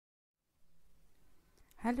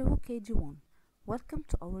Hello KG1, welcome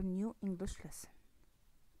to our new English lesson.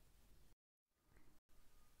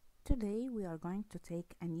 Today we are going to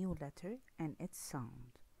take a new letter and its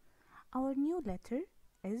sound. Our new letter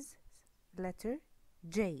is letter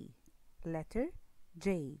J,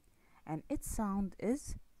 and its sound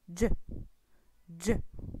is J, J.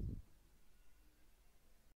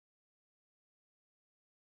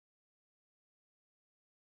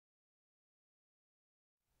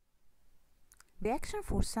 The action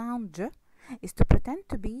for sound J is to pretend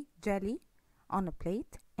to be jelly on a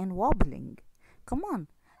plate and wobbling. Come on,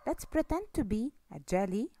 let's pretend to be a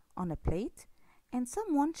jelly on a plate and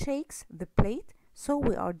someone shakes the plate, so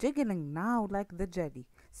we are jiggling now like the jelly,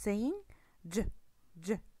 saying J,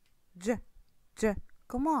 J, J, J.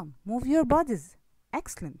 Come on, move your bodies.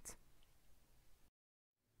 Excellent.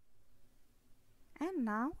 And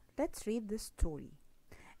now let's read the story.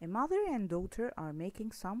 A mother and daughter are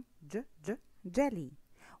making some jelly.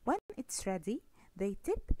 When it's ready, they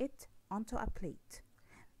tip it onto a plate.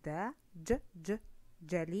 The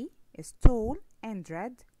jelly is tall and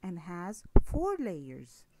red and has 4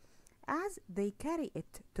 layers. As they carry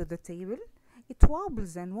it to the table, it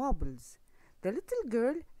wobbles and wobbles. The little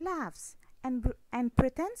girl laughs and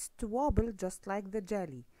pretends to wobble just like the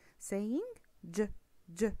jelly, saying J,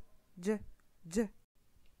 J, J, J.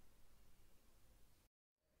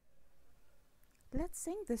 Let's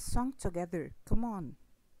sing this song together. Come on.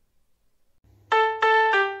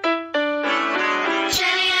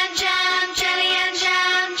 Jelly and jam,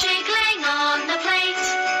 jiggling on the plate.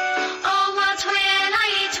 Oh, what will I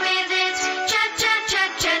eat with it?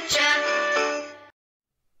 Ja.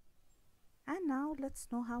 And now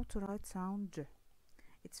let's know how to write sound J.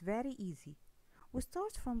 It's very easy. We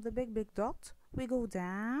start from the big dot. We go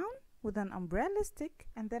down with an umbrella stick,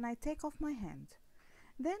 and then I take off my hand.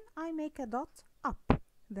 Then I make a dot up.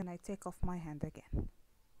 Then I take off my hand again.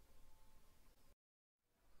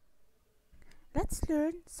 Let's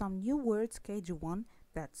learn some new words KG1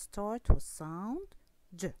 that start with sound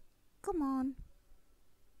J. Come on.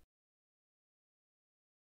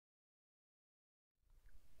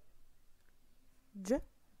 J,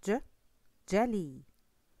 jelly.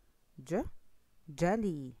 J,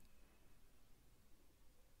 jelly.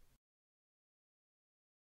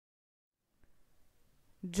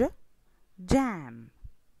 J, jam.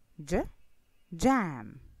 J,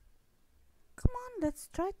 jam. Come on, let's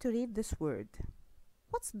try to read this word.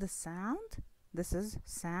 What's the sound? This is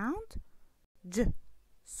sound J.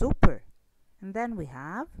 Super. And then we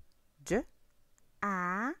have J,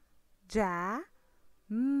 a, ja,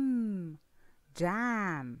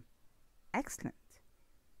 jam. Excellent.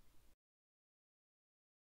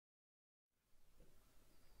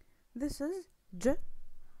 This is J,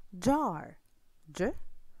 jar. J,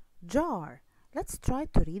 jar. Let's try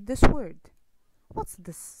to read this word. What's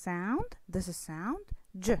the sound? This is sound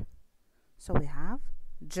J. So we have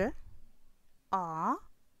J, a,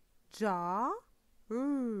 ja,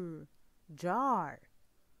 jar.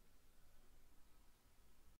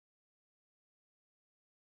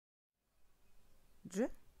 J,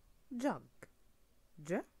 jug.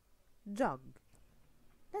 J, jug.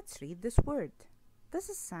 Let's read this word. This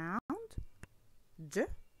is sound J,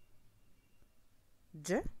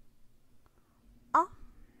 J, a.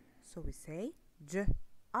 So we say J,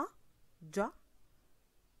 a, ja,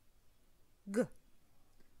 g.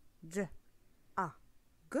 J, a,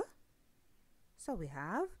 g. So we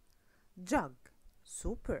have jug.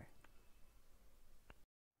 Super.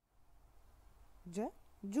 J,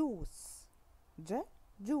 juice. J,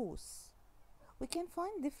 juice. We can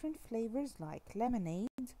find different flavors like lemonade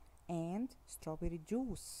and strawberry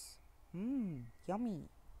juice. Yummy.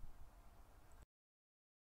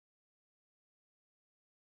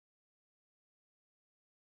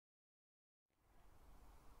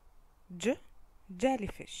 J,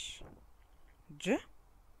 jellyfish. J,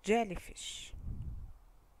 jellyfish.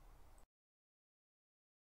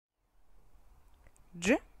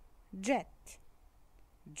 J, jet.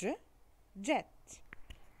 J, jet.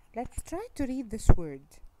 Let's try to read this word.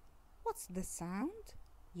 What's the sound?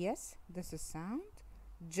 Yes, this is sound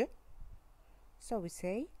J. So we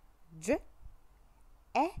say J,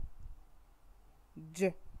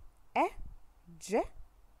 J, J.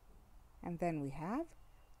 And then we have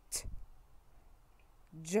T,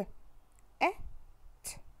 J,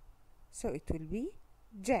 T. So it will be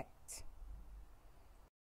jet.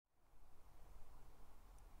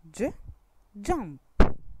 J, jump.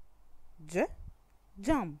 J,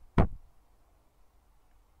 jump.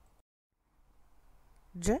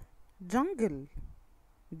 J, jungle.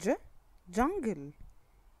 J, jungle.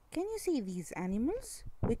 Can you see these animals?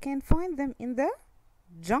 We can find them in the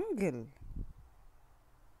jungle.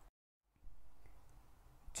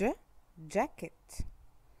 jacket.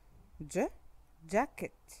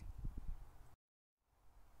 Jacket.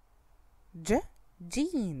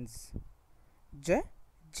 Jeans.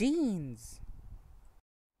 Jeans.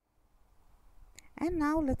 And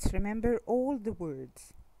now let's remember all the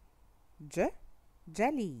words.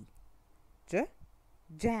 Jelly.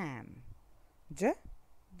 Jam.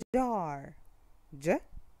 Jar.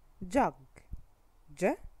 Jug.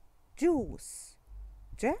 Juice.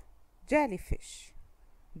 Jellyfish.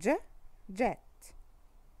 Jet.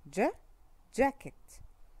 Jacket.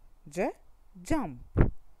 Jump.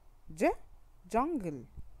 Jungle.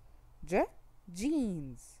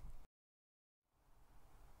 Jeans.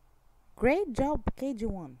 Great job,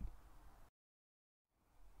 KG1.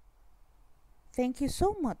 Thank you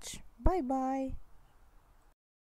so much. Bye bye.